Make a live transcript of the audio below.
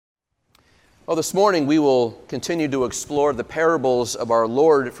Well, this morning we will continue to explore the parables of our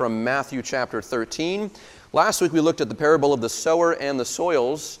Lord from Matthew chapter 13. Last week we looked at the parable of the sower and the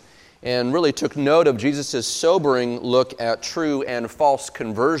soils and really took note of Jesus' sobering look at true and false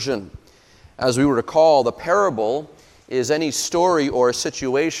conversion. As we recall, the parable is any story or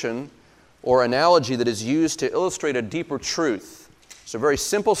situation or analogy that is used to illustrate a deeper truth. It's a very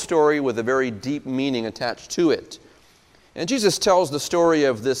simple story with a very deep meaning attached to it. And Jesus tells the story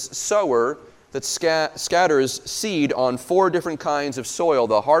of this sower that scatters seed on 4 different kinds of soil: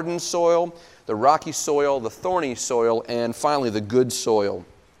 the hardened soil, the rocky soil, the thorny soil, and finally the good soil.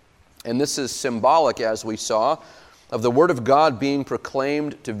 And this is symbolic, as we saw, of the Word of God being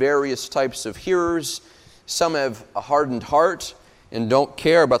proclaimed to various types of hearers. Some have a hardened heart and don't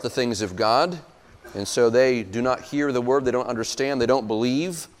care about the things of God, and so they do not hear the Word, they don't understand, they don't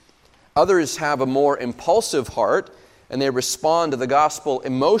believe. Others have a more impulsive heart, and they respond to the gospel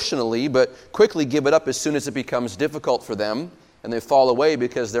emotionally, but quickly give it up as soon as it becomes difficult for them, and they fall away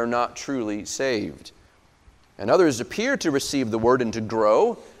because they're not truly saved. And others appear to receive the word and to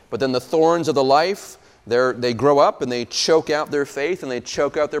grow, but then the thorns of the life, they grow up and they choke out their faith and they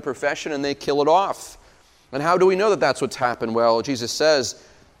choke out their profession and they kill it off. And how do we know that that's what's happened? Well, Jesus says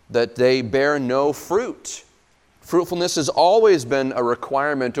that they bear no fruit. Fruitfulness has always been a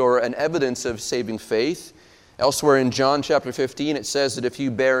requirement or an evidence of saving faith. Elsewhere in John chapter 15, it says that if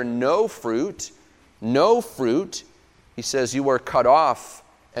you bear no fruit, he says you are cut off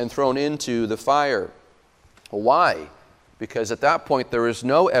and thrown into the fire. Why? Because at that point there is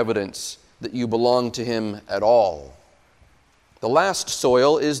no evidence that you belong to Him at all. The last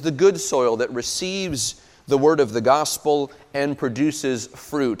soil is the good soil that receives the word of the gospel and produces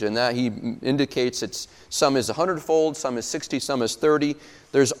fruit. And that he indicates it's some is 100-fold, some is 60, some is 30.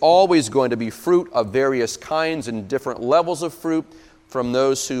 There's always going to be fruit of various kinds and different levels of fruit from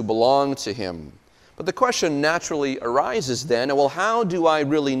those who belong to Him. But the question naturally arises then, well, how do I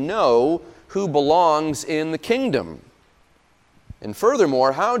really know who belongs in the kingdom? And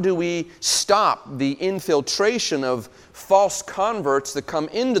furthermore, how do we stop the infiltration of false converts that come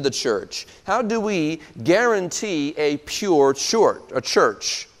into the church? How do we guarantee a pure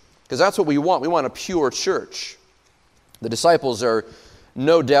church? Because that's what we want. We want a pure church. The disciples are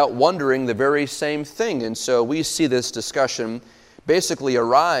no doubt wondering the very same thing. And so we see this discussion basically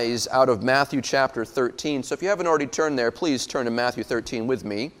arise out of Matthew chapter 13. So if you haven't already turned there, please turn to Matthew 13 with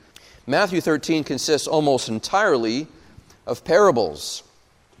me. Matthew 13 consists almost entirely of parables.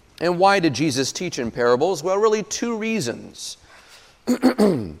 And why did Jesus teach in parables? Well, really 2 reasons.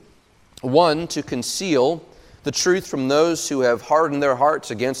 1, to conceal the truth from those who have hardened their hearts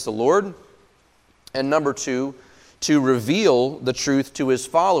against the Lord. And number 2, to reveal the truth to His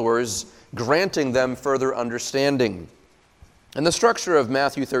followers, granting them further understanding. And the structure of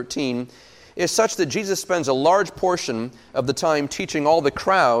Matthew 13 is such that Jesus spends a large portion of the time teaching all the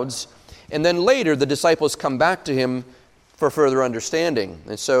crowds, and then later the disciples come back to Him for further understanding.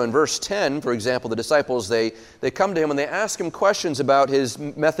 And so in verse 10, for example, the disciples, they come to Him and they ask Him questions about His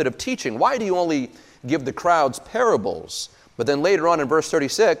method of teaching. Why do you only give the crowds parables? But then later on in verse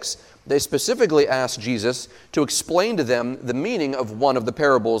 36, they specifically ask Jesus to explain to them the meaning of one of the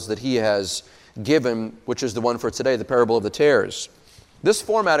parables that He has given, which is the one for today, the parable of the tares. This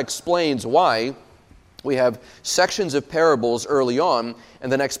format explains why we have sections of parables early on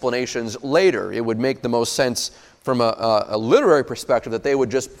and then explanations later. It would make the most sense from a literary perspective that they would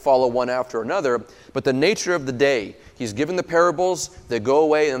just follow one after another. But the nature of the day, He's given the parables, they go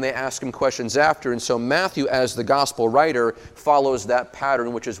away, and they ask Him questions after. And so Matthew, as the gospel writer, follows that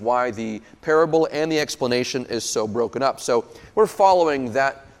pattern, which is why the parable and the explanation is so broken up. So we're following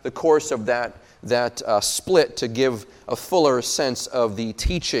the course of that split to give a fuller sense of the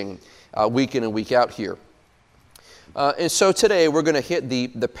teaching week in and week out here. And so today we're going to hit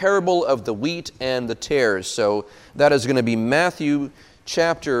the parable of the wheat and the tares. So that is going to be Matthew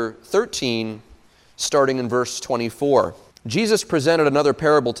chapter 13, starting in verse 24. Jesus presented another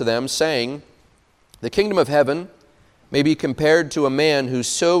parable to them, saying, "The kingdom of heaven may be compared to a man who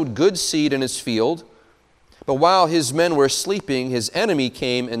sowed good seed in his field. But while his men were sleeping, his enemy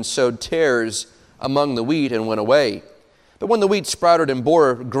came and sowed tares among the wheat and went away. But when the wheat sprouted and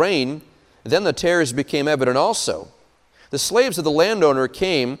bore grain, then the tares became evident also. The slaves of the landowner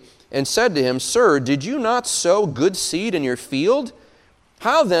came and said to him, 'Sir, did you not sow good seed in your field?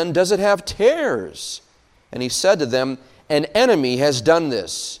 How then does it have tares?' And he said to them, 'An enemy has done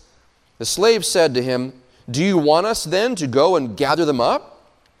this.' The slaves said to him, 'Do you want us then to go and gather them up?'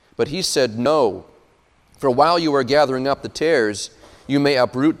 But he said, 'No, for while you are gathering up the tares, you may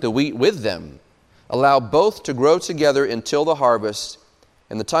uproot the wheat with them. Allow both to grow together until the harvest.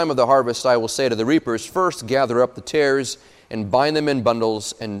 In the time of the harvest I will say to the reapers, first gather up the tares and bind them in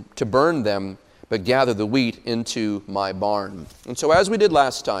bundles and to burn them, but gather the wheat into my barn. And so as we did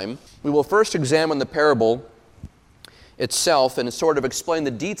last time, we will first examine the parable itself and sort of explain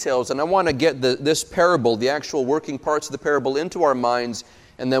the details. And I want to get this parable, the actual working parts of the parable, into our minds,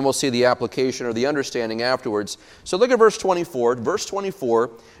 and then we'll see the application or the understanding afterwards. So look at verse 24. Verse 24,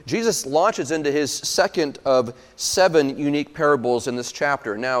 Jesus launches into his second of 7 unique parables in this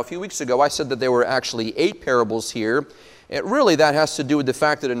chapter. Now, a few weeks ago, I said that there were actually 8 parables here. Really, that has to do with the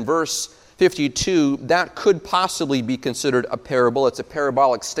fact that in verse 52, that could possibly be considered a parable. It's a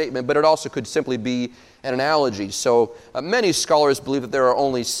parabolic statement, but it also could simply be an analogy. So many scholars believe that there are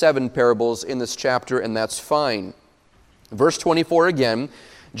only 7 parables in this chapter, and that's fine. Verse 24 again,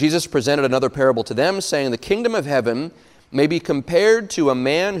 Jesus presented another parable to them, saying, the kingdom of heaven may be compared to a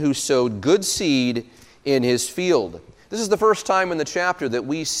man who sowed good seed in his field. This is the first time in the chapter that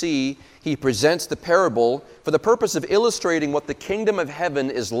we see he presents the parable for the purpose of illustrating what the kingdom of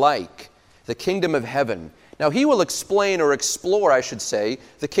heaven is like. The kingdom of heaven. Now he will explain, or explore I should say,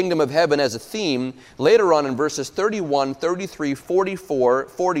 the kingdom of heaven as a theme later on in verses 31, 33, 44,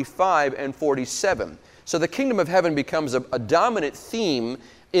 45, and 47. So the kingdom of heaven becomes a dominant theme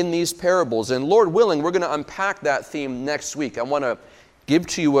in these parables. And Lord willing, we're going to unpack that theme next week. I want to give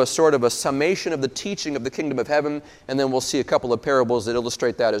to you a sort of a summation of the teaching of the kingdom of heaven, and then we'll see a couple of parables that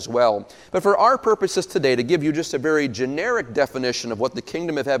illustrate that as well. But for our purposes today, to give you just a very generic definition of what the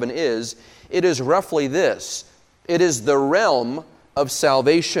kingdom of heaven is, it is roughly this. It is the realm of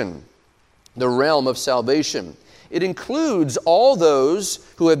salvation. The realm of salvation. It includes all those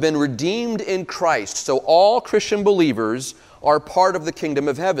who have been redeemed in Christ. So all Christian believers are part of the kingdom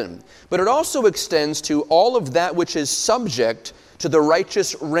of heaven. But it also extends to all of that which is subject to the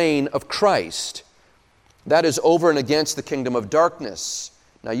righteous reign of Christ. That is over and against the kingdom of darkness.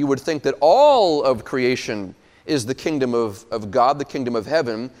 Now you would think that all of creation is the kingdom of God, the kingdom of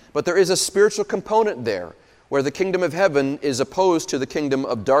heaven, but there is a spiritual component there, where the kingdom of heaven is opposed to the kingdom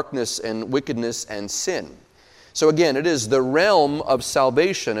of darkness and wickedness and sin. So again, it is the realm of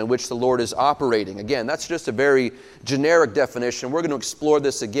salvation in which the Lord is operating. Again, that's just a very generic definition. We're going to explore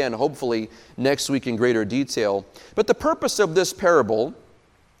this again, hopefully, next week in greater detail. But the purpose of this parable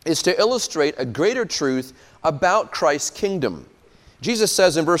is to illustrate a greater truth about Christ's kingdom. Jesus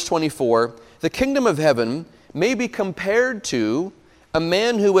says in verse 24, the kingdom of heaven may be compared to a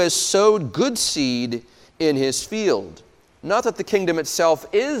man who has sowed good seed in his field. Not that the kingdom itself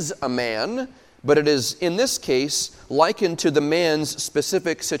is a man, but it is, in this case, likened to the man's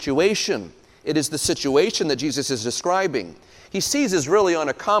specific situation. It is the situation that Jesus is describing. He seizes really on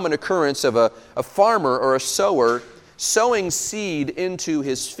a common occurrence of a farmer or a sower sowing seed into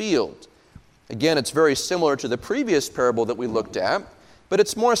his field. Again, it's very similar to the previous parable that we looked at, but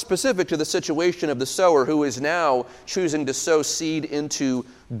it's more specific to the situation of the sower who is now choosing to sow seed into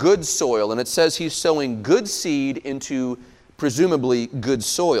good soil. And it says he's sowing good seed into presumably good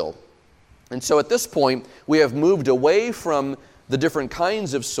soil. And so at this point, we have moved away from the different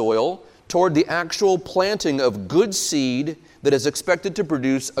kinds of soil toward the actual planting of good seed that is expected to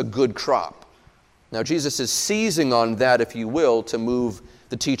produce a good crop. Now, Jesus is seizing on that, if you will, to move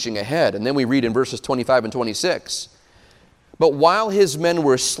the teaching ahead. And then we read in verses 25 and 26, but while his men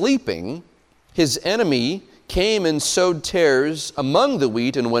were sleeping, his enemy came and sowed tares among the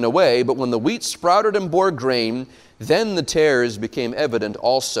wheat and went away. But when the wheat sprouted and bore grain, then the tares became evident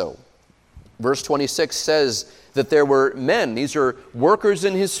also. Verse 26 says that there were men. These are workers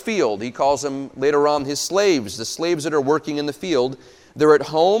in his field. He calls them later on his slaves, the slaves that are working in the field. They're at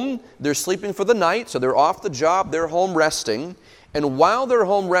home. They're sleeping for the night, so they're off the job. They're home resting. And while they're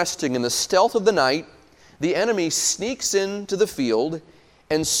home resting in the stealth of the night, the enemy sneaks into the field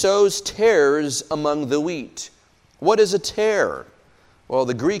and sows tares among the wheat. What is a tare? Well,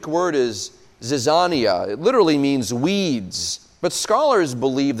 the Greek word is zizania. It literally means weeds. But scholars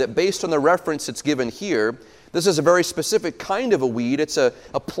believe that based on the reference that's given here, this is a very specific kind of a weed. It's a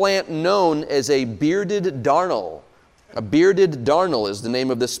plant known as a bearded darnel. A bearded darnel is the name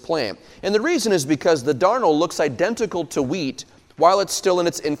of this plant. And the reason is because the darnel looks identical to wheat while it's still in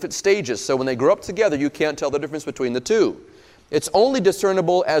its infant stages. So when they grow up together, you can't tell the difference between the two. It's only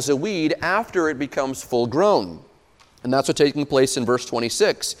discernible as a weed after it becomes full grown. And that's what's taking place in verse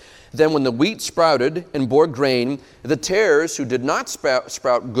 26. Then when the wheat sprouted and bore grain, the tares who did not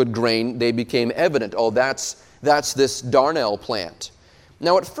sprout good grain, they became evident. Oh, that's this darnel plant.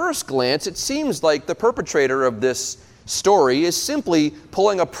 Now at first glance, it seems like the perpetrator of this story is simply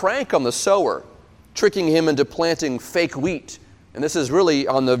pulling a prank on the sower, tricking him into planting fake wheat And this is really,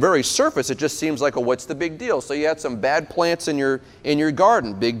 on the very surface, it just seems like, oh, what's the big deal? So you had some bad plants in your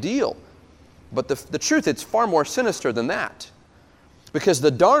garden, big deal. But the truth, it's far more sinister than that. Because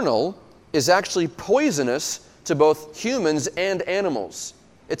the darnel is actually poisonous to both humans and animals.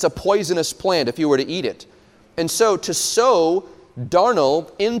 It's a poisonous plant if you were to eat it. And so to sow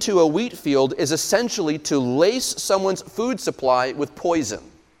darnel into a wheat field is essentially to lace someone's food supply with poison.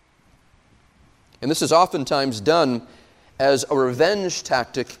 And this is oftentimes done as a revenge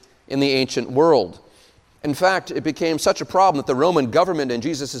tactic in the ancient world. In fact, it became such a problem that the Roman government in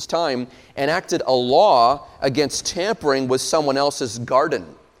Jesus' time enacted a law against tampering with someone else's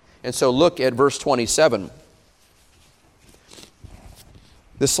garden. And so look at verse 27.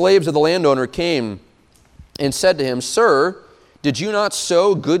 The slaves of the landowner came and said to him, "Sir, did you not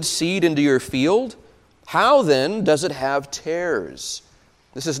sow good seed into your field? How then does it have tares?"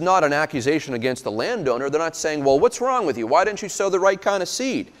 This is not an accusation against the landowner. They're not saying, well, what's wrong with you? Why didn't you sow the right kind of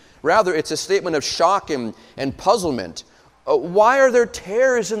seed? Rather, it's a statement of shock and puzzlement. Why are there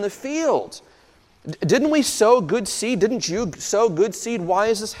tares in the field? Didn't we sow good seed? Didn't you sow good seed? Why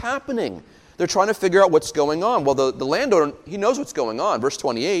is this happening? They're trying to figure out what's going on. Well, the landowner, he knows what's going on. Verse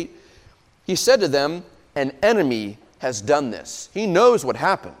 28, he said to them, "An enemy has done this." He knows what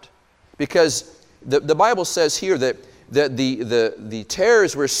happened. Because the Bible says here that the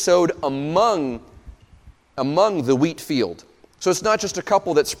tares were sowed among the wheat field. So it's not just a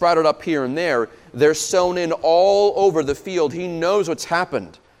couple that sprouted up here and there. They're sown in all over the field. He knows what's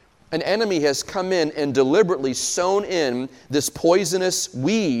happened. An enemy has come in and deliberately sown in this poisonous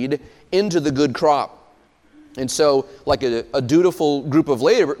weed into the good crop. And so, like a dutiful group of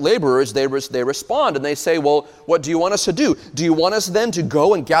laborers, they respond and they say, well, what do you want us to do? Do you want us then to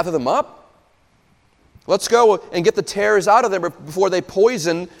go and gather them up? Let's go and get the tares out of there before they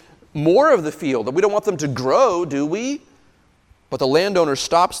poison more of the field. We don't want them to grow, do we? But the landowner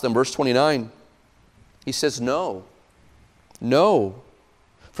stops them. Verse 29. He says, no.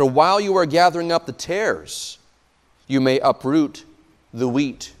 For while you are gathering up the tares, you may uproot the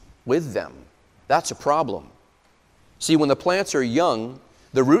wheat with them. That's a problem. See, when the plants are young,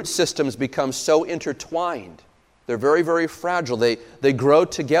 the root systems become so intertwined. They're very, very fragile. They grow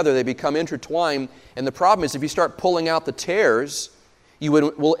together. They become intertwined. And the problem is if you start pulling out the tares, you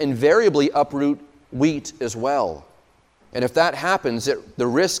will invariably uproot wheat as well. And if that happens, the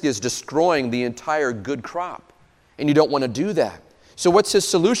risk is destroying the entire good crop. And you don't want to do that. So what's his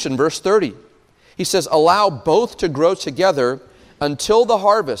solution? Verse 30. He says, allow both to grow together until the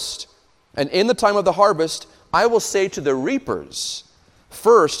harvest. And in the time of the harvest, I will say to the reapers,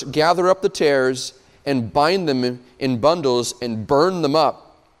 first gather up the tares and bind them in bundles and burn them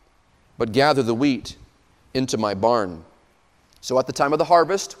up, but gather the wheat into my barn. So at the time of the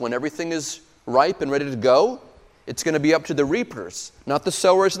harvest, when everything is ripe and ready to go, it's going to be up to the reapers, not the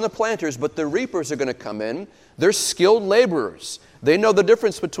sowers and the planters, but the reapers are going to come in. They're skilled laborers. They know the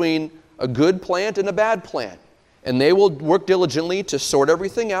difference between a good plant and a bad plant. And they will work diligently to sort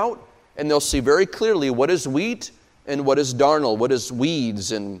everything out, and they'll see very clearly what is wheat and what is darnel, what is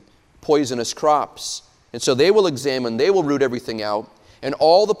weeds and poisonous crops. And so they will examine, they will root everything out, and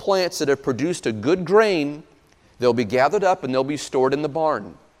all the plants that have produced a good grain, they'll be gathered up and they'll be stored in the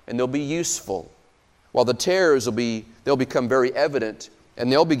barn, and they'll be useful. While the tares they'll become very evident,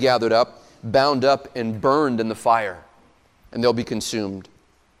 and they'll be gathered up, bound up, and burned in the fire, and they'll be consumed.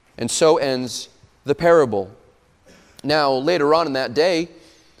 And so ends the parable. Now, later on in that day,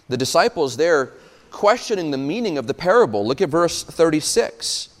 the disciples, they're questioning the meaning of the parable. Look at verse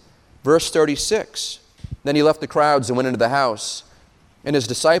 36. Verse 36. Then he left the crowds and went into the house, and his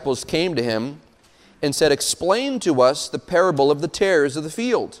disciples came to him and said, explain to us the parable of the tares of the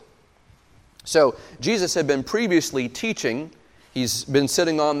field. So Jesus had been previously teaching. He's been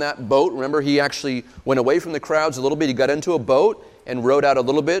sitting on that boat. Remember, he actually went away from the crowds a little bit. He got into a boat and rowed out a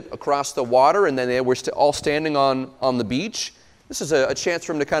little bit across the water, and then they were all standing on the beach. This is a chance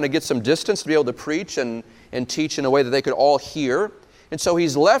for him to kind of get some distance to be able to preach and teach in a way that they could all hear. And so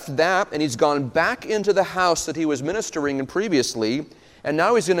he's left that, and he's gone back into the house that he was ministering in previously, and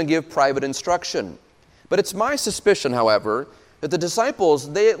now he's going to give private instruction. But it's my suspicion, however, that the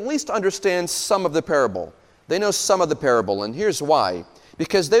disciples, they at least understand some of the parable. They know some of the parable, and here's why.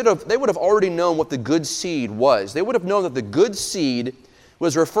 Because they would have already known what the good seed was. They would have known that the good seed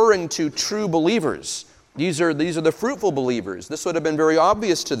was referring to true believers. These are the fruitful believers. This would have been very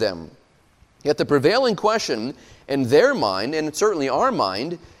obvious to them. Yet the prevailing question in their mind, and certainly our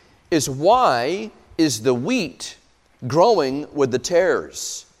mind, is why is the wheat growing with the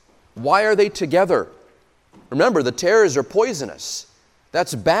tares? Why are they together? Remember, the tares are poisonous.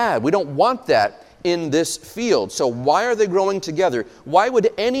 That's bad. We don't want that in this field. So why are they growing together? Why would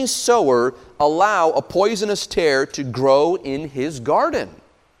any sower allow a poisonous tare to grow in his garden?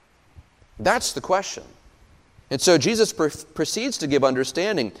 That's the question. And so Jesus proceeds to give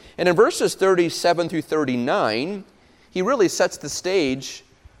understanding. And in verses 37 through 39, he really sets the stage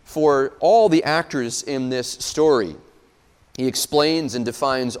for all the actors in this story. He explains and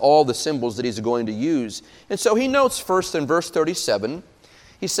defines all the symbols that he's going to use. And so he notes first in verse 37,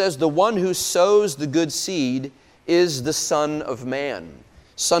 he says, "The one who sows the good seed is the Son of Man."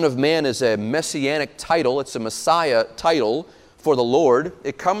 Son of Man is a messianic title. It's a Messiah title for the Lord.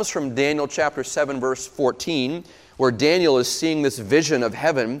 It comes from Daniel chapter 7, verse 14, where Daniel is seeing this vision of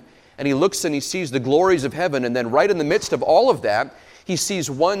heaven, and he looks and he sees the glories of heaven, and then right in the midst of all of that, he sees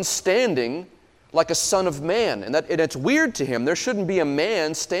one standing like a son of man. And it's weird to him. There shouldn't be a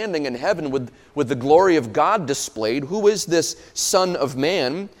man standing in heaven with the glory of God displayed. Who is this Son of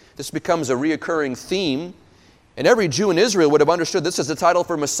Man? This becomes a reoccurring theme. And every Jew in Israel would have understood this is the title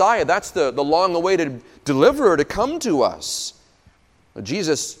for Messiah. That's the long-awaited deliverer to come to us. But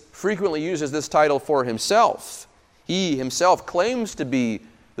Jesus frequently uses this title for himself. He himself claims to be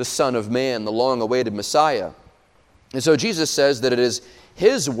the Son of Man, the long-awaited Messiah. And so Jesus says that it is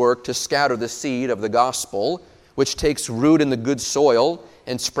his work to scatter the seed of the gospel, which takes root in the good soil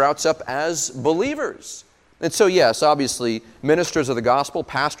and sprouts up as believers. And so, yes, obviously, ministers of the gospel,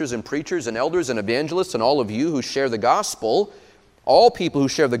 pastors and preachers and elders and evangelists and all of you who share the gospel, all people who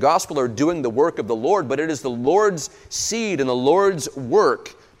share the gospel are doing the work of the Lord, but it is the Lord's seed and the Lord's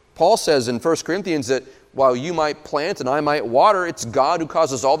work. Paul says in 1 Corinthians that while you might plant and I might water, it's God who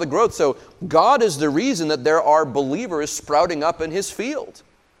causes all the growth. So God is the reason that there are believers sprouting up in his field.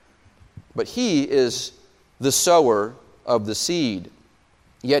 But he is the sower of the seed.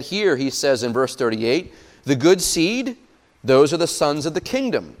 Yet here he says in verse 38, the good seed, those are the sons of the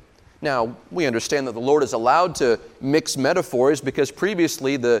kingdom. Now, we understand that the Lord is allowed to mix metaphors because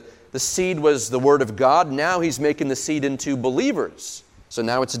previously the seed was the word of God. Now he's making the seed into believers. So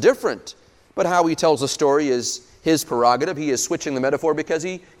now it's different. But how he tells the story is his prerogative. He is switching the metaphor because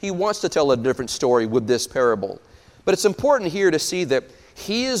he wants to tell a different story with this parable. But it's important here to see that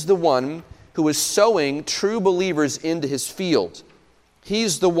he is the one who is sowing true believers into his field.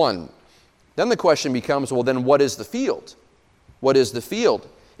 He's the one. Then the question becomes, well, then what is the field? What is the field?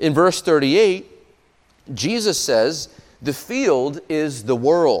 In verse 38, Jesus says, the field is the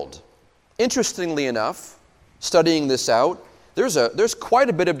world. Interestingly enough, studying this out, there's quite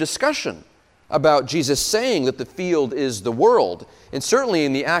a bit of discussion about Jesus saying that the field is the world. And certainly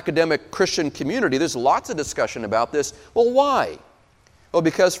in the academic Christian community, there's lots of discussion about this. Well, why? Well,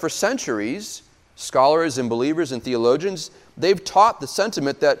 because for centuries, scholars and believers and theologians, they've taught the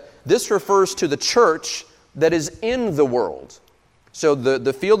sentiment that this refers to the church that is in the world. So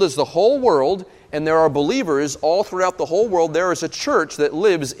the field is the whole world, and there are believers all throughout the whole world. There is a church that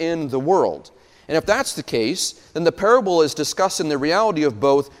lives in the world. And if that's the case, then the parable is discussing the reality of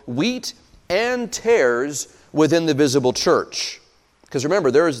both wheat and tares within the visible church. Because remember,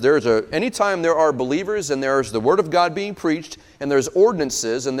 anytime there are believers and there's the Word of God being preached and there's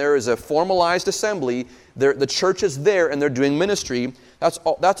ordinances and there is a formalized assembly, the church is there and they're doing ministry. That's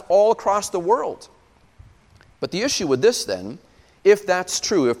all across the world. But the issue with this then, if that's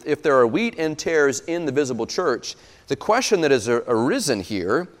true, if there are wheat and tares in the visible church, the question that has arisen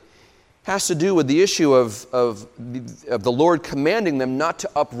here has to do with the issue of the Lord commanding them not to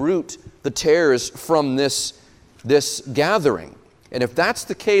uproot the tares from this gathering. And if that's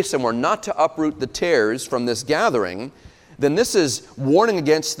the case and we're not to uproot the tares from this gathering, then this is warning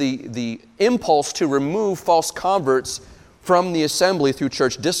against the impulse to remove false converts from the assembly through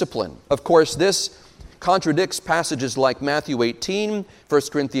church discipline. Of course, this contradicts passages like Matthew 18, 1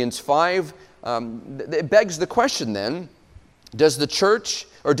 Corinthians 5. It begs the question then, does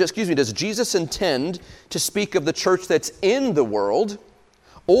Jesus intend to speak of the church that's in the world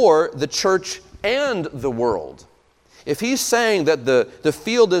or the church and the world? If he's saying that the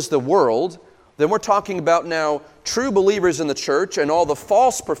field is the world, then we're talking about now true believers in the church and all the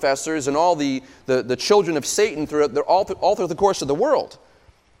false professors and all the children of Satan all through the course of the world.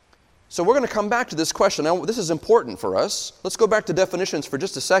 So we're going to come back to this question. Now, this is important for us. Let's go back to definitions for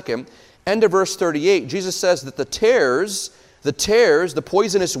just a second. End of verse 38, Jesus says that the tares, the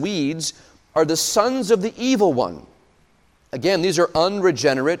poisonous weeds, are the sons of the evil one. Again, these are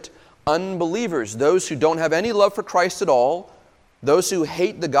unregenerate unbelievers, those who don't have any love for Christ at all, those who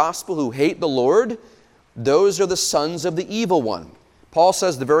hate the gospel, who hate the Lord. Those are the sons of the evil one. Paul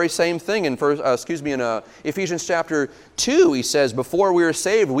says the very same thing in Ephesians chapter 2. He says, before we were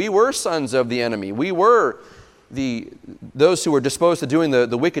saved, we were sons of the enemy. We were those who were disposed to doing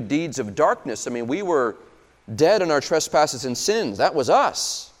the wicked deeds of darkness. I mean, we were dead in our trespasses and sins. That was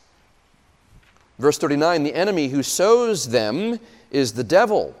us. Verse 39, the enemy who sows them is the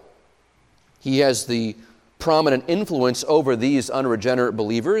devil. He has the prominent influence over these unregenerate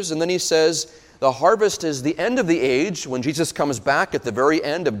believers. And then he says, the harvest is the end of the age, when Jesus comes back at the very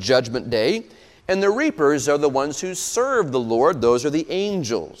end of Judgment Day. And the reapers are the ones who serve the Lord. Those are the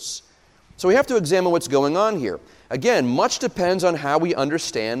angels. So we have to examine what's going on here. Again, much depends on how we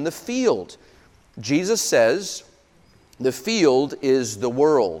understand the field. Jesus says the field is the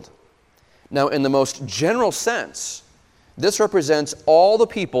world. Now, in the most general sense, this represents all the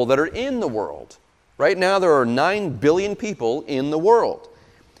people that are in the world. Right now, there are 9 billion people in the world.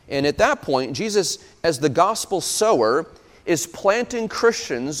 And at that point, Jesus, as the gospel sower, is planting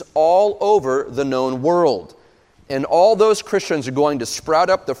Christians all over the known world. And all those Christians are going to sprout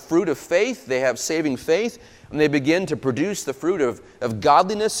up the fruit of faith. They have saving faith, and they begin to produce the fruit of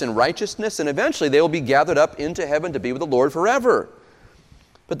godliness and righteousness, and eventually they will be gathered up into heaven to be with the Lord forever.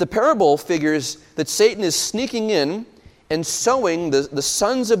 But the parable figures that Satan is sneaking in and sowing the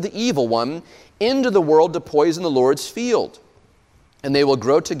sons of the evil one into the world to poison the Lord's field. And they will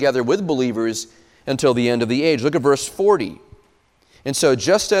grow together with believers until the end of the age. Look at verse 40. And so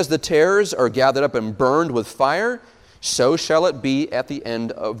just as the tares are gathered up and burned with fire, so shall it be at the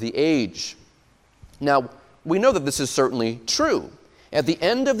end of the age. Now, we know that this is certainly true. At the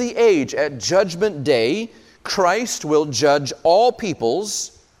end of the age, at Judgment Day, Christ will judge all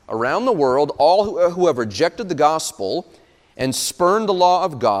peoples around the world, all who have rejected the gospel and spurned the law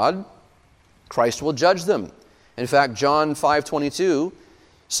of God. Christ will judge them. In fact, John 5:22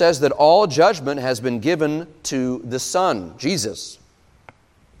 says that all judgment has been given to the Son, Jesus.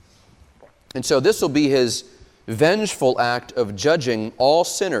 And so this will be his vengeful act of judging all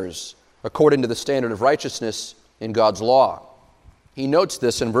sinners according to the standard of righteousness in God's law. He notes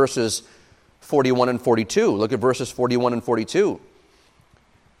this in verses 41 and 42. Look at verses 41 and 42.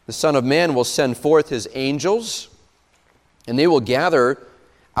 The Son of Man will send forth his angels, and they will gather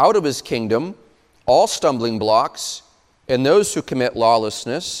out of his kingdom all stumbling blocks and those who commit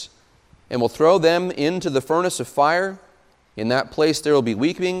lawlessness, and will throw them into the furnace of fire. In that place there will be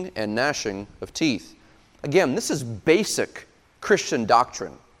weeping and gnashing of teeth. Again, this is basic Christian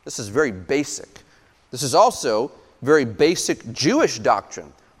doctrine. This is very basic. This is also very basic Jewish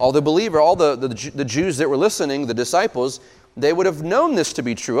doctrine. All the Jews that were listening, the disciples, they would have known this to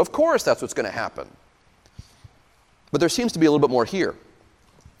be true. Of course, that's what's going to happen. But there seems to be a little bit more here.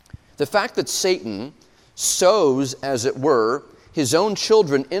 The fact that Satan sows, as it were, his own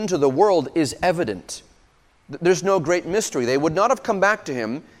children into the world is evident. There's no great mystery. They would not have come back to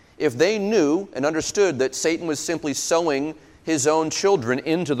him if they knew and understood that Satan was simply sowing his own children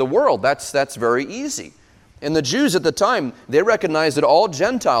into the world. That's very easy. And the Jews at the time, they recognized that all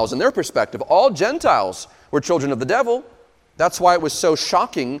Gentiles, in their perspective, all Gentiles were children of the devil. That's why it was so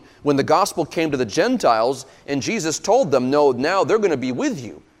shocking when the gospel came to the Gentiles and Jesus told them, no, now they're going to be with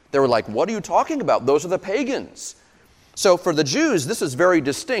you. They were like, what are you talking about? Those are the pagans. So for the Jews, this is very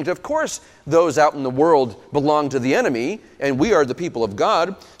distinct. Of course, those out in the world belong to the enemy, and we are the people of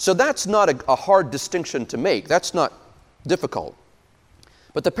God. So that's not a hard distinction to make. That's not difficult.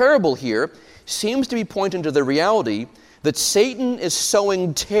 But the parable here seems to be pointing to the reality that Satan is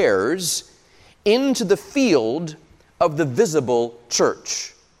sowing tares into the field of the visible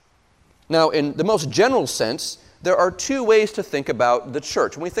church. Now, in the most general sense, there are two ways to think about the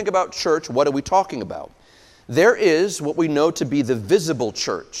church. When we think about church, what are we talking about? There is what we know to be the visible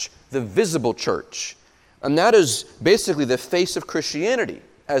church, and that is basically the face of Christianity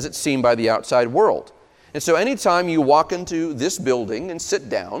as it's seen by the outside world. And so anytime you walk into this building and sit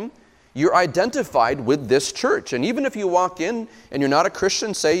down, you're identified with this church. And even if you walk in and you're not a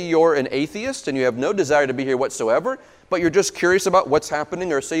Christian, say you're an atheist and you have no desire to be here whatsoever, but you're just curious about what's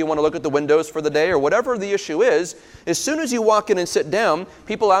happening, or say you want to look at the windows for the day, or whatever the issue is, as soon as you walk in and sit down,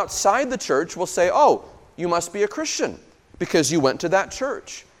 people outside the church will say, oh, you must be a Christian because you went to that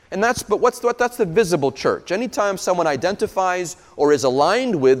church. And that's the visible church. Anytime someone identifies or is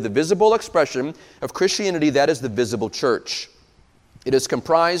aligned with the visible expression of Christianity, that is the visible church. It is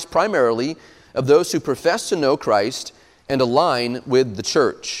comprised primarily of those who profess to know Christ and align with the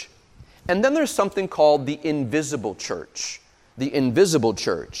church. And then there's something called the invisible church. The invisible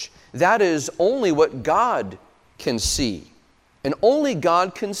church. That is only what God can see. And only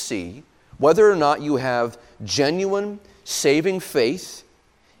God can see whether or not you have genuine, saving faith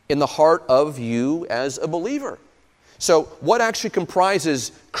in the heart of you as a believer. So what actually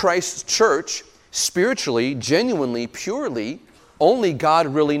comprises Christ's church spiritually, genuinely, purely, Only God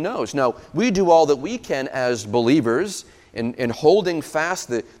really knows. Now, we do all that we can as believers in holding fast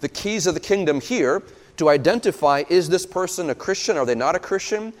the keys of the kingdom here to identify, is this person a Christian? Are they not a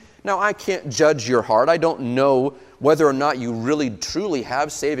Christian? Now, I can't judge your heart. I don't know whether or not you really truly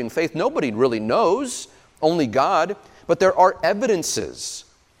have saving faith. Nobody really knows, only God. But there are evidences.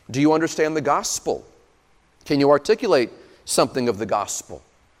 Do you understand the gospel? Can you articulate something of the gospel?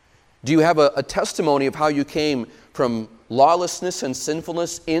 Do you have a testimony of how you came from lawlessness and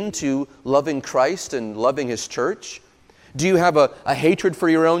sinfulness into loving Christ and loving His church? Do you have a hatred for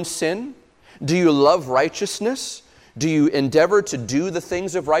your own sin? Do you love righteousness? Do you endeavor to do the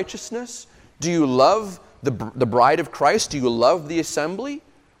things of righteousness? Do you love the bride of Christ? Do you love the assembly?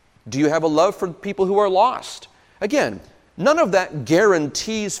 Do you have a love for people who are lost? Again, none of that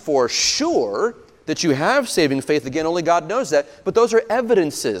guarantees for sure that you have saving faith. Again, only God knows that. But those are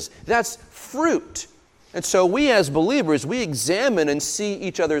evidences. That's fruit. And so we as believers, we examine and see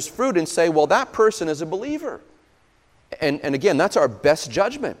each other's fruit and say, well, that person is a believer. And again, that's our best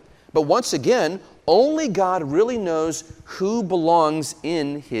judgment. But once again, only God really knows who belongs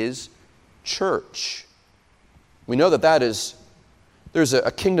in His church. We know that there's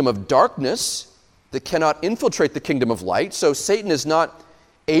a kingdom of darkness that cannot infiltrate the kingdom of light. So Satan is not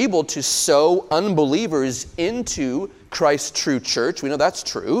able to sow unbelievers into Christ's true church. We know that's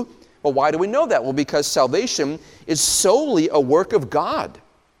true. Well, why do we know that? Well, because salvation is solely a work of God.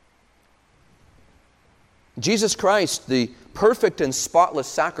 Jesus Christ, the perfect and spotless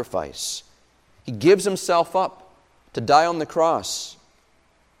sacrifice, He gives Himself up to die on the cross.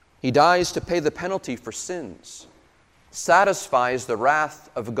 He dies to pay the penalty for sins, satisfies the wrath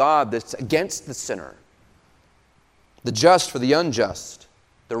of God that's against the sinner, the just for the unjust,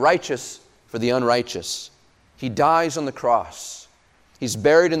 the righteous for the unrighteous. He dies on the cross. He's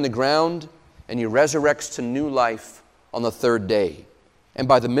buried in the ground, and He resurrects to new life on the third day. And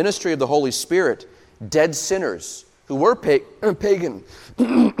by the ministry of the Holy Spirit, dead sinners who were pagan,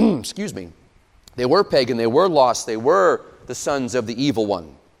 excuse me, they were pagan, they were lost, they were the sons of the evil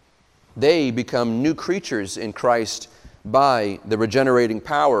one. They become new creatures in Christ by the regenerating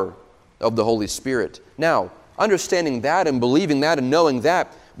power of the Holy Spirit. Now, understanding that and believing that and knowing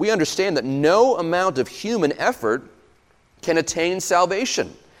that, we understand that no amount of human effort can attain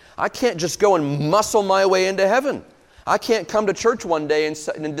salvation. I can't just go and muscle my way into heaven. I can't come to church one day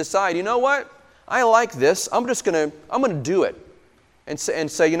and decide, you know what? I like this. I'm going to do it. And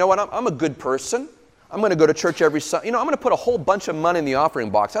say, you know what? I'm a good person. I'm going to go to church every Sunday. I'm going to put a whole bunch of money in the offering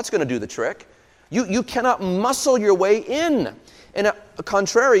box. That's going to do the trick. You cannot muscle your way in. And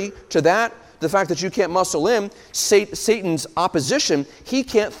contrary to that, the fact that you can't muscle in, Satan's opposition, he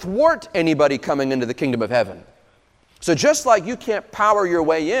can't thwart anybody coming into the kingdom of heaven. So just like you can't power your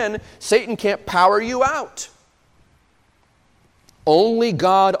way in, Satan can't power you out. Only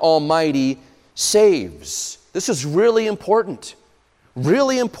God Almighty saves. This is really important.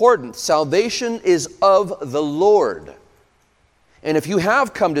 Really important. Salvation is of the Lord. And if you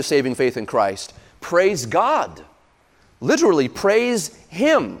have come to saving faith in Christ, praise God. Literally, praise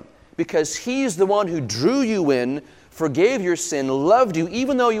Him, because He's the one who drew you in, forgave your sin, loved you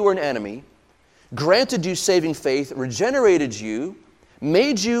even though you were an enemy, granted you saving faith, regenerated you,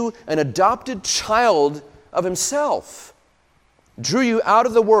 made you an adopted child of Himself, drew you out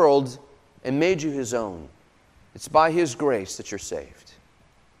of the world and made you His own. It's by His grace that you're saved.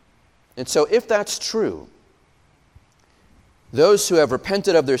 And so if that's true, those who have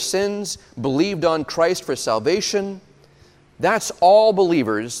repented of their sins, believed on Christ for salvation, that's all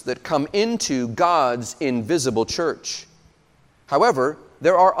believers that come into God's invisible church. However,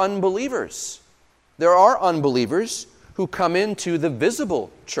 there are unbelievers. There are unbelievers who come into the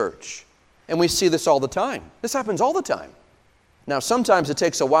visible church. And we see this all the time. This happens all the time. Now, sometimes it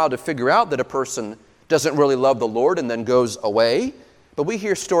takes a while to figure out that a person doesn't really love the Lord and then goes away. But we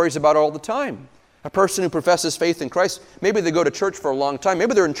hear stories about it all the time. A person who professes faith in Christ, maybe they go to church for a long time,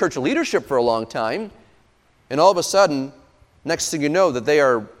 maybe they're in church leadership for a long time, and all of a sudden, next thing you know, that they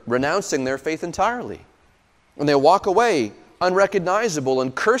are renouncing their faith entirely. And they walk away unrecognizable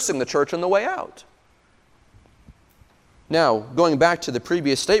and cursing the church on the way out. Now, going back to the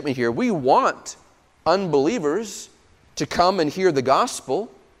previous statement here, we want unbelievers to come and hear the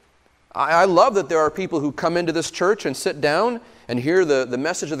gospel. I love that there are people who come into this church and sit down and hear the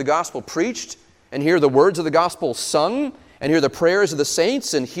message of the gospel preached, and hear the words of the gospel sung, and hear the prayers of the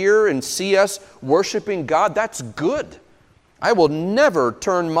saints, and hear and see us worshiping God. That's good. I will never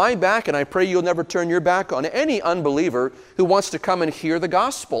turn my back, and I pray you'll never turn your back on any unbeliever who wants to come and hear the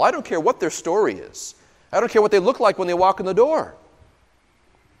gospel. I don't care what their story is. I don't care what they look like when they walk in the door.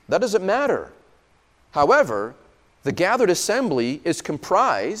 That doesn't matter. However, The gathered assembly is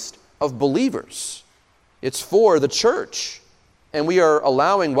comprised of believers. It's for the church. And we are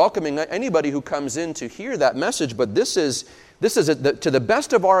welcoming anybody who comes in to hear that message. But this is to the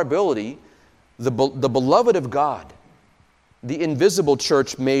best of our ability, the beloved of God, the invisible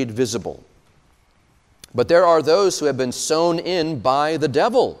church made visible. But there are those who have been sown in by the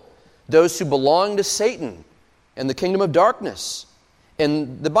devil, those who belong to Satan and the kingdom of darkness.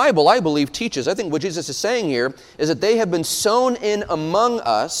 And the Bible, I believe, teaches, I think what Jesus is saying here is that they have been sown in among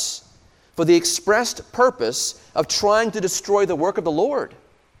us for the expressed purpose of trying to destroy the work of the Lord.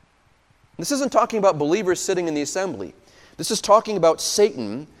 This isn't talking about believers sitting in the assembly. This is talking about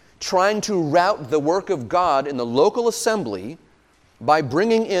Satan trying to rout the work of God in the local assembly by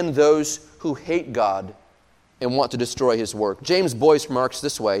bringing in those who hate God and want to destroy His work. James Boyce remarks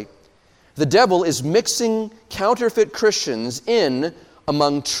this way: the devil is mixing counterfeit Christians in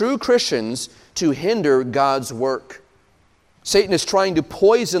among true Christians to hinder God's work. Satan is trying to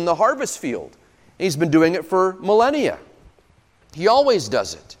poison the harvest field. He's been doing it for millennia. He always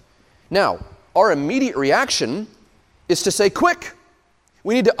does it. Now, our immediate reaction is to say, quick,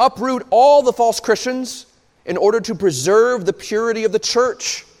 we need to uproot all the false Christians in order to preserve the purity of the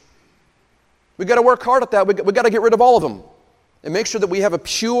church. We've got to work hard at that. We've got to get rid of all of them and make sure that we have a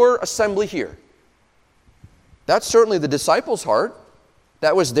pure assembly here. That's certainly the disciples' heart.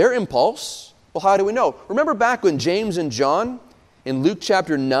 That was their impulse. Well, how do we know? Remember back when James and John, in Luke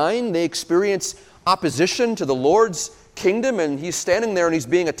chapter 9, they experienced opposition to the Lord's kingdom, and he's standing there and he's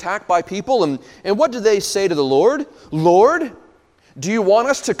being attacked by people. And what do they say to the Lord? Lord, do you want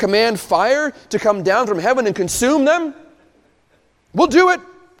us to command fire to come down from heaven and consume them? We'll do it.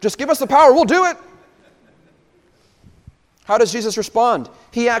 Just give us the power. We'll do it. How does Jesus respond?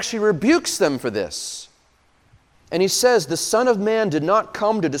 He actually rebukes them for this. And he says, the Son of Man did not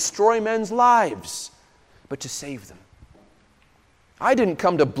come to destroy men's lives, but to save them. I didn't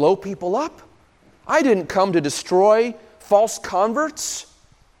come to blow people up. I didn't come to destroy false converts.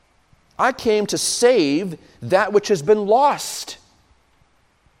 I came to save that which has been lost.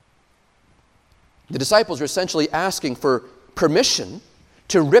 The disciples are essentially asking for permission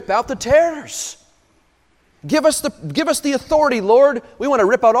to rip out the tares. Give us the authority, Lord. We want to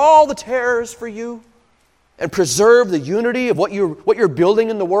rip out all the tares for you and preserve the unity of what you're building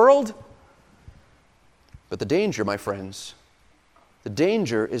in the world. But the danger, my friends, the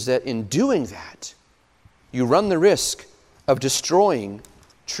danger is that in doing that, you run the risk of destroying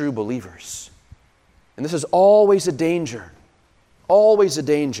true believers. And this is always a danger. Always a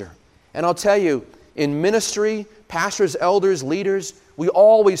danger. And I'll tell you, in ministry, pastors, elders, leaders, we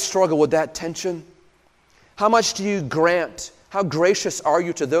always struggle with that tension. How much do you grant? How gracious are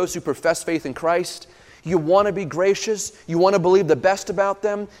you to those who profess faith in Christ? You want to be gracious. You want to believe the best about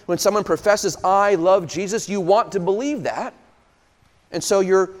them. When someone professes, I love Jesus, you want to believe that. And so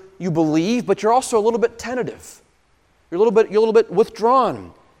you believe, but you're also a little bit tentative. You're a little bit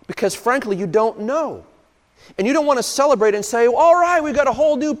withdrawn because, frankly, you don't know. And you don't want to celebrate and say, all right, we've got a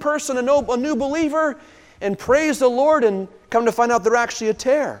whole new person, a new believer, and praise the Lord, and come to find out they're actually a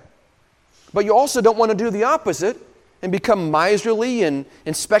tare. But you also don't want to do the opposite and become miserly and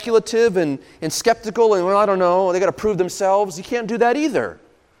speculative and skeptical and, well, I don't know, they got to prove themselves. You can't do that either.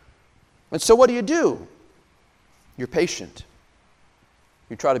 And so what do? You're patient.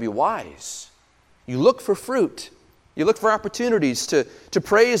 You try to be wise. You look for fruit. You look for opportunities to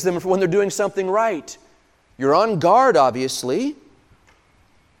praise them for when they're doing something right. You're on guard, obviously.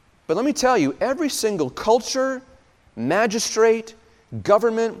 But let me tell you, every single culture, magistrate,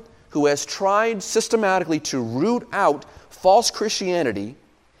 government who has tried systematically to root out false Christianity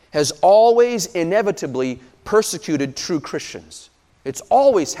has always inevitably persecuted true Christians. It's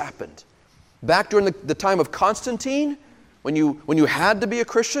always happened. Back during the time of Constantine, when you had to be a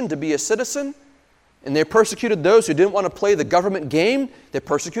Christian, to be a citizen, and they persecuted those who didn't want to play the government game, they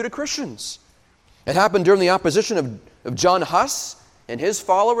persecuted Christians. It happened during the opposition of John Huss and his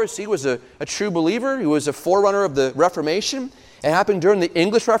followers. He was a true believer. He was a forerunner of the Reformation. It happened during the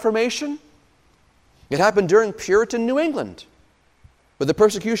English Reformation. It happened during Puritan New England with the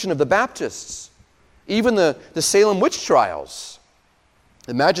persecution of the Baptists. Even the Salem witch trials.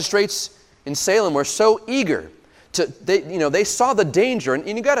 The magistrates in Salem were so eager they saw the danger, and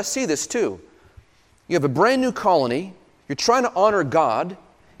you got to see this too. You have a brand new colony, you're trying to honor God,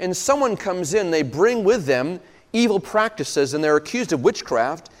 and someone comes in, they bring with them evil practices, and they're accused of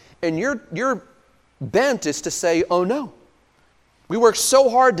witchcraft, and your bent is to say, oh no. We worked so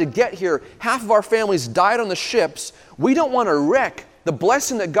hard to get here. Half of our families died on the ships. We don't want to wreck the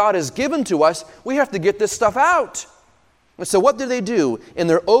blessing that God has given to us. We have to get this stuff out. And so what do? In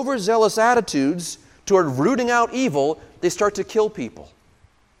their overzealous attitudes toward rooting out evil, they start to kill people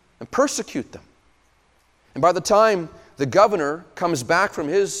and persecute them. And by the time the governor comes back from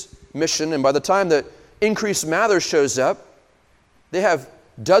his mission, and by the time that Increase Mather shows up, they have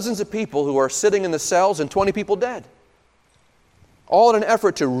dozens of people who are sitting in the cells and 20 people dead. All in an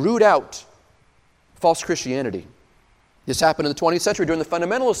effort to root out false Christianity. This happened in the 20th century during the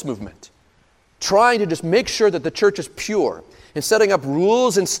fundamentalist movement, trying to just make sure that the church is pure and setting up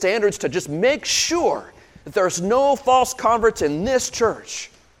rules and standards to just make sure that there's no false converts in this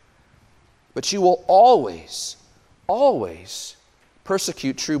church. But you will always, always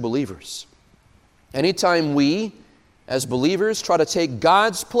persecute true believers. Anytime we, as believers, try to take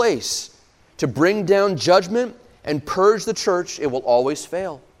God's place to bring down judgment and purge the church, it will always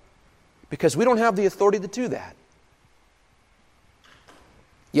fail. Because we don't have the authority to do that.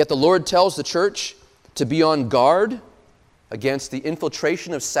 Yet the Lord tells the church to be on guard against the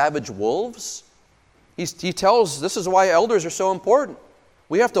infiltration of savage wolves. He tells, this is why elders are so important.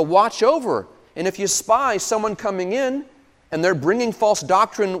 We have to watch over. And if you spy someone coming in and they're bringing false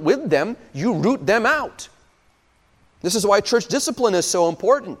doctrine with them, you root them out. This is why church discipline is so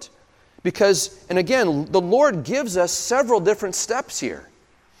important. Because, and again, the Lord gives us several different steps here.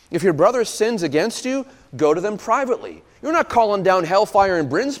 If your brother sins against you, go to them privately. You're not calling down hellfire and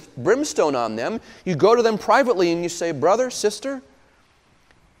brimstone on them. You go to them privately and you say, brother, sister,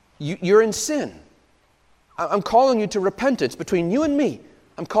 you're in sin. I'm calling you to repentance. Between you and me,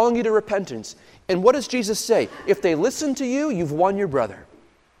 I'm calling you to repentance. And what does Jesus say? If they listen to you, you've won your brother.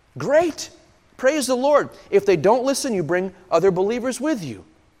 Great. Praise the Lord. If they don't listen, you bring other believers with you.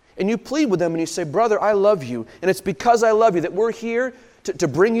 And you plead with them and you say, brother, I love you. And it's because I love you that we're here to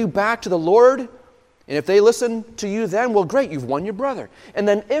bring you back to the Lord. And if they listen to you then, well, great, you've won your brother. And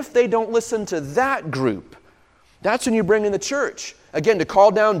then if they don't listen to that group, that's when you bring in the church. Again, to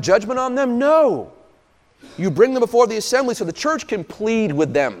call down judgment on them? No. You bring them before the assembly so the church can plead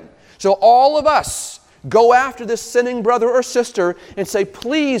with them. So all of us go after this sinning brother or sister and say,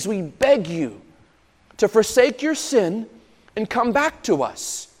 please, we beg you to forsake your sin and come back to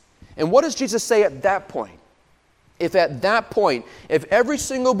us. And what does Jesus say at that point? If at that point, if every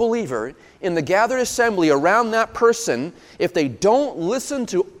single believer in the gathered assembly around that person, if they don't listen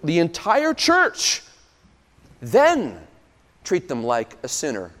to the entire church, then treat them like a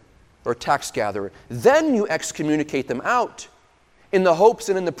sinner or a tax gatherer. Then you excommunicate them out in the hopes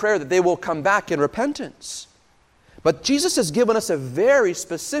and in the prayer that they will come back in repentance. But Jesus has given us a very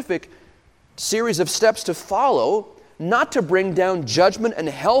specific series of steps to follow, not to bring down judgment and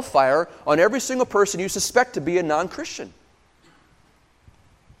hellfire on every single person you suspect to be a non-Christian.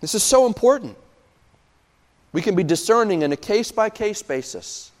 This is so important. We can be discerning on a case-by-case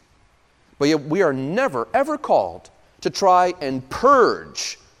basis. But yet we are never, ever called to try and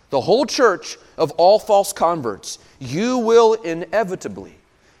purge the whole church of all false converts. You will inevitably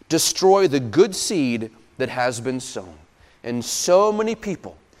destroy the good seed that has been sown. And so many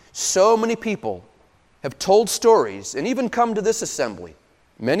people have told stories and even come to this assembly.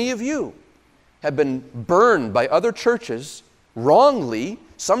 Many of you have been burned by other churches wrongly.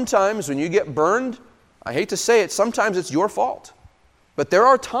 Sometimes when you get burned, I hate to say it, sometimes it's your fault. But there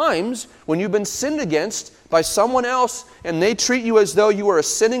are times when you've been sinned against by someone else and they treat you as though you are a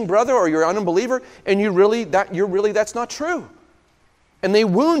sinning brother or you're an unbeliever, and that's not true. And they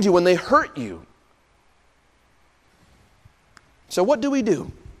wound you and they hurt you. So what do we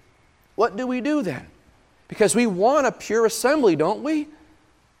do? What do we do then? Because we want a pure assembly, don't we?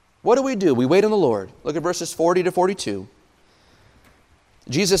 What do? We wait on the Lord. Look at verses 40 to 42.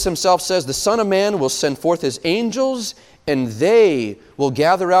 Jesus himself says, the Son of Man will send forth his angels, and they will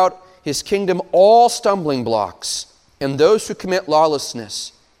gather out his kingdom all stumbling blocks and those who commit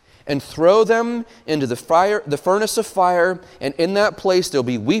lawlessness, and throw them into the furnace of fire, and in that place there'll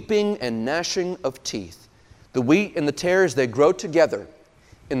be weeping and gnashing of teeth. The wheat and the tares, they grow together.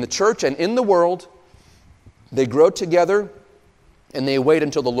 In the church and in the world, they grow together and they wait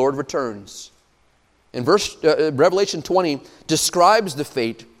until the Lord returns. In Revelation 20 describes the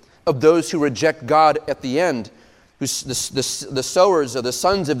fate of those who reject God at the end, the sowers are the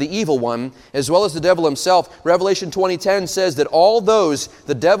sons of the evil one, as well as the devil himself. Revelation 20:10 says that all those,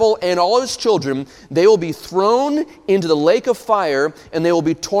 the devil and all his children, they will be thrown into the lake of fire, and they will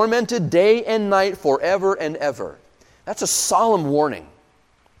be tormented day and night forever and ever. That's a solemn warning.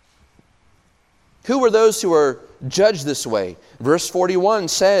 Who are those who are judged this way? Verse 41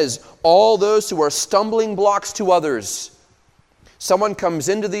 says, all those who are stumbling blocks to others. Someone comes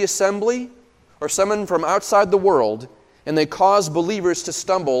into the assembly, or someone from outside the world, and they cause believers to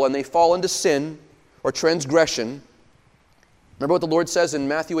stumble and they fall into sin or transgression. Remember what the Lord says in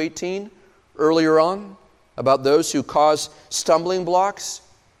Matthew 18? earlier on about those who cause stumbling blocks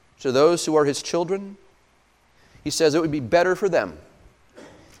to those who are his children? He says it would be better for them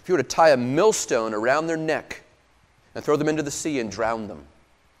if you were to tie a millstone around their neck and throw them into the sea and drown them.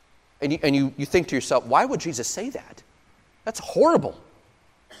 And you think to yourself, why would Jesus say that? That's horrible.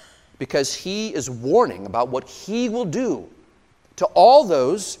 Because he is warning about what he will do to all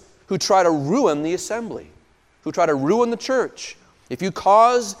those who try to ruin the assembly, who try to ruin the church. If you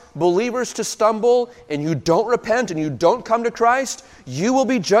cause believers to stumble and you don't repent and you don't come to Christ, you will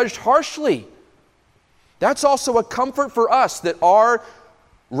be judged harshly. That's also a comfort for us, that our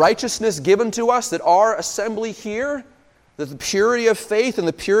righteousness given to us, that our assembly here, that the purity of faith and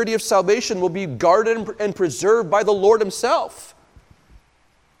the purity of salvation will be guarded and preserved by the Lord himself.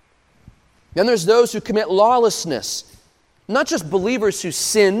 Then there's those who commit lawlessness. Not just believers who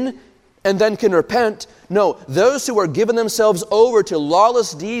sin and then can repent. No, those who are giving themselves over to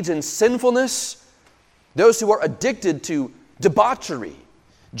lawless deeds and sinfulness, those who are addicted to debauchery.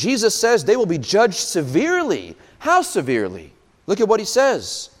 Jesus says they will be judged severely. How severely? Look at what he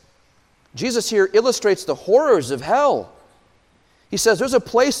says. Jesus here illustrates the horrors of hell. He says there's a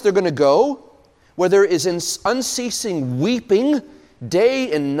place they're going to go where there is unceasing weeping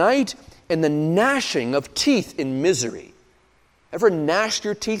day and night and the gnashing of teeth in misery. Ever gnashed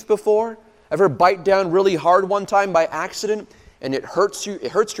your teeth before? Ever bite down really hard one time by accident and it hurts you?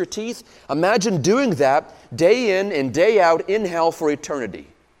 It hurts your teeth? Imagine doing that day in and day out in hell for eternity.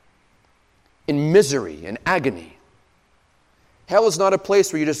 In misery and agony. Hell is not a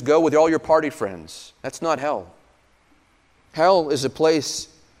place where you just go with all your party friends. That's not hell. Hell is a place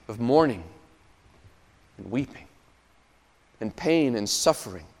of mourning and weeping and pain and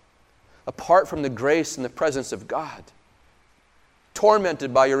suffering, apart from the grace and the presence of God,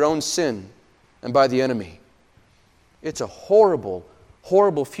 tormented by your own sin and by the enemy. It's a horrible,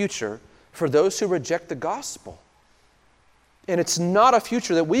 horrible future for those who reject the gospel. And it's not a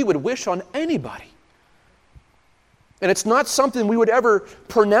future that we would wish on anybody. And it's not something we would ever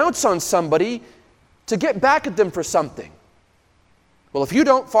pronounce on somebody to get back at them for something. Well, if you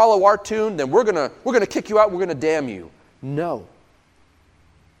don't follow our tune, then we're gonna kick you out, we're gonna damn you. No.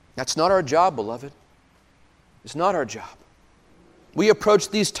 That's not our job, beloved. It's not our job. We approach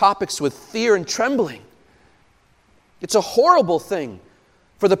these topics with fear and trembling. It's a horrible thing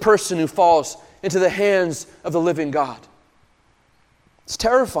for the person who falls into the hands of the living God. It's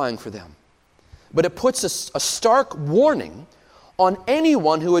terrifying for them. But it puts a stark warning on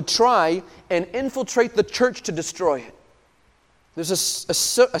anyone who would try and infiltrate the church to destroy it. There's a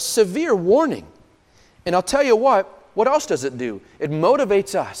severe warning. And I'll tell you what else does it do? It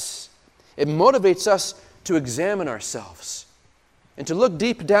motivates us. It motivates us to examine ourselves and to look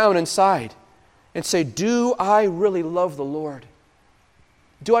deep down inside and say, do I really love the Lord?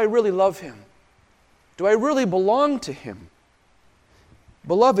 Do I really love Him? Do I really belong to Him?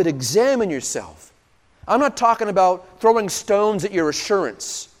 Beloved, examine yourself. I'm not talking about throwing stones at your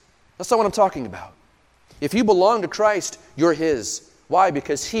assurance. That's not what I'm talking about. If you belong to Christ, you're His. Why?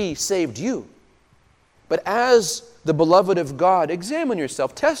 Because He saved you. But as the beloved of God, examine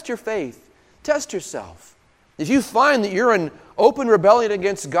yourself. Test your faith. Test yourself. If you find that you're in open rebellion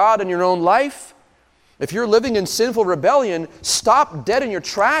against God in your own life, if you're living in sinful rebellion, stop dead in your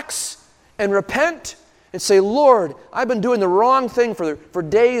tracks and repent and say, Lord, I've been doing the wrong thing for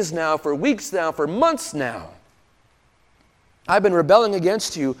days now, for weeks now, for months now. I've been rebelling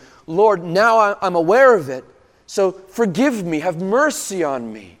against you. Lord, now I'm aware of it. So forgive me. Have mercy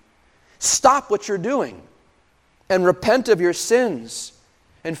on me. Stop what you're doing and repent of your sins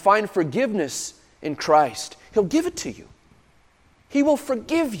and find forgiveness in Christ. He'll give it to you. He will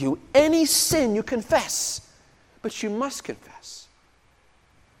forgive you any sin you confess, but you must confess.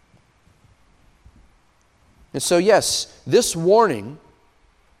 And so, yes, this warning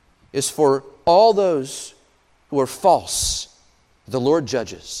is for all those who are false. The Lord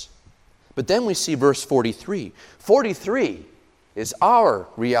judges. But then we see verse 43. 43 is our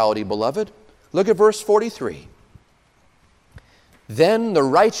reality, beloved. Look at verse 43. Then the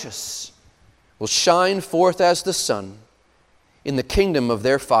righteous will shine forth as the sun in the kingdom of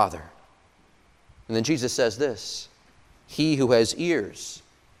their Father. And then Jesus says this, he who has ears,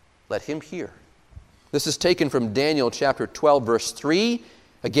 let him hear. This is taken from Daniel chapter 12, verse 3.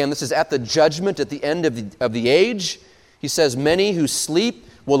 Again, this is at the judgment at the end of the age. He says, many who sleep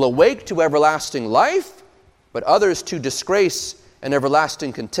will awake to everlasting life, but others to disgrace and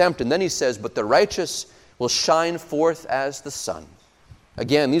everlasting contempt. And then he says, but the righteous will shine forth as the sun.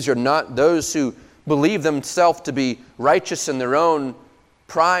 Again, these are not those who believe themselves to be righteous in their own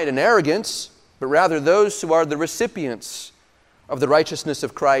pride and arrogance, but rather those who are the recipients of the righteousness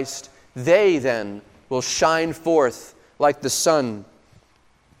of Christ They then will shine forth like the sun.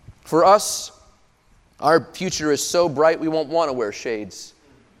 For us, our future is so bright we won't want to wear shades,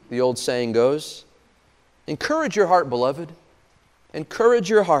 the old saying goes. Encourage your heart, beloved. Encourage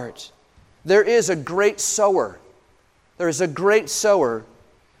your heart. There is a great sower. There is a great sower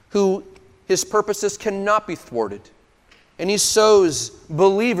who his purposes cannot be thwarted. And he sows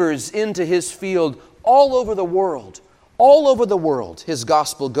believers into his field all over the world. All over the world his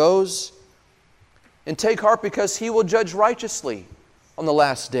gospel goes. And take heart, because he will judge righteously on the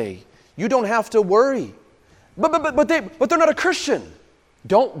last day. You don't have to worry. But they're not a Christian.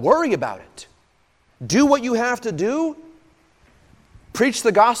 Don't worry about it. Do what you have to do. Preach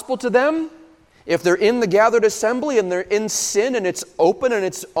the gospel to them. If they're in the gathered assembly and they're in sin and it's open and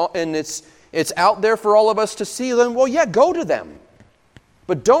it's out there for all of us to see, then, well, yeah, go to them.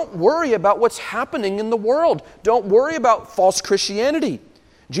 But don't worry about what's happening in the world. Don't worry about false Christianity.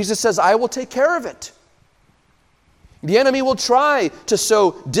 Jesus says, I will take care of it. The enemy will try to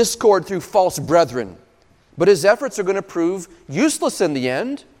sow discord through false brethren, but his efforts are going to prove useless in the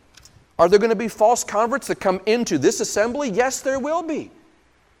end. Are there going to be false converts that come into this assembly? Yes, there will be.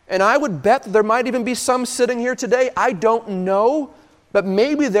 And I would bet that there might even be some sitting here today. I don't know, but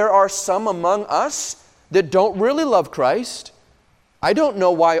maybe there are some among us that don't really love Christ. I don't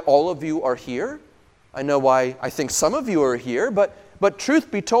know why all of you are here. I know why I think some of you are here, but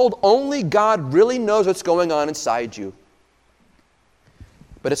truth be told, only God really knows what's going on inside you.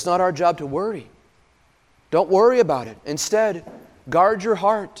 But it's not our job to worry. Don't worry about it. Instead, guard your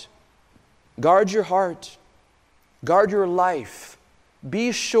heart. Guard your heart. Guard your life.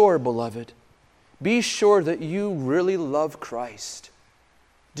 Be sure, beloved, be sure that you really love Christ.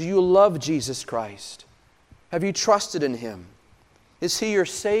 Do you love Jesus Christ? Have you trusted in Him? Is He your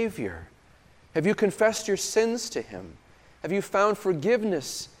Savior? Have you confessed your sins to Him? Have you found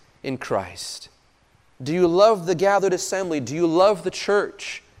forgiveness in Christ? Do you love the gathered assembly? Do you love the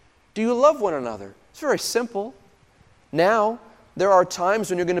church? Do you love one another? It's very simple. Now, there are times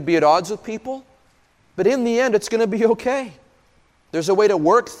when you're going to be at odds with people, but in the end, it's going to be okay. There's a way to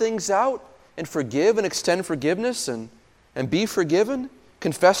work things out and forgive and extend forgiveness and be forgiven,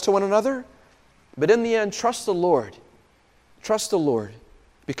 confess to one another. But in the end, trust the Lord. Trust the Lord,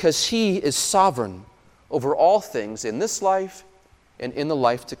 because He is sovereign over all things in this life and in the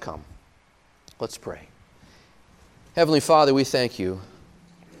life to come. Let's pray. Heavenly Father, we thank You.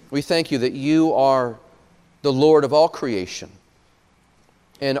 We thank You that You are the Lord of all creation.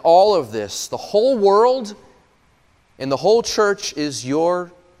 And all of this, the whole world and the whole church is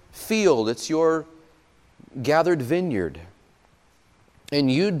Your field. It's Your gathered vineyard.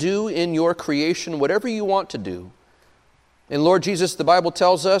 And You do in Your creation whatever You want to do. And Lord Jesus, the Bible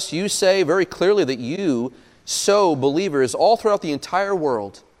tells us, You say very clearly that You sow believers all throughout the entire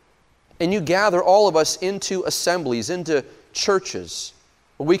world. And You gather all of us into assemblies, into churches,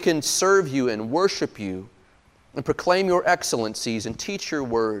 where we can serve You and worship You and proclaim Your excellencies and teach Your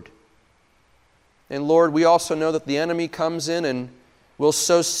word. And Lord, we also know that the enemy comes in and will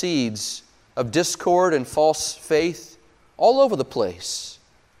sow seeds of discord and false faith all over the place.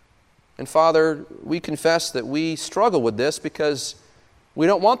 And Father, we confess that we struggle with this because we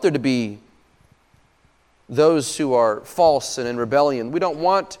don't want there to be those who are false and in rebellion. We don't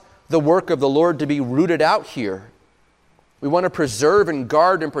want the work of the Lord to be rooted out here. We want to preserve and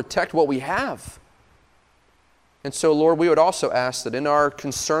guard and protect what we have. And so, Lord, we would also ask that in our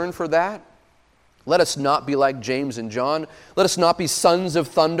concern for that, let us not be like James and John. Let us not be sons of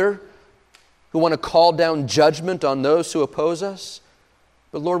thunder who want to call down judgment on those who oppose us.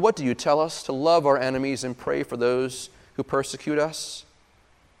 But Lord, what do You tell us? To love our enemies and pray for those who persecute us.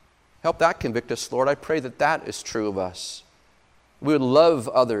 Help that convict us, Lord. I pray that that is true of us. We would love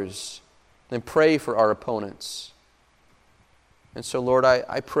others and pray for our opponents. And so, Lord,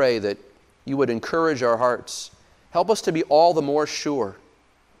 I pray that You would encourage our hearts. Help us to be all the more sure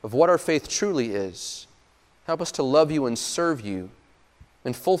of what our faith truly is. Help us to love You and serve You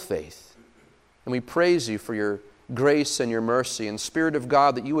in full faith. And we praise You for Your grace and Your mercy. And Spirit of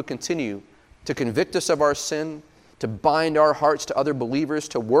God, that You would continue to convict us of our sin, to bind our hearts to other believers,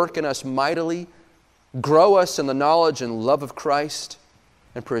 to work in us mightily, grow us in the knowledge and love of Christ,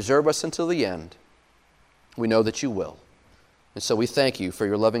 and preserve us until the end. We know that You will. And so we thank You for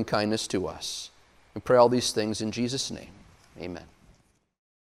Your loving kindness to us. We pray all these things in Jesus' name. Amen.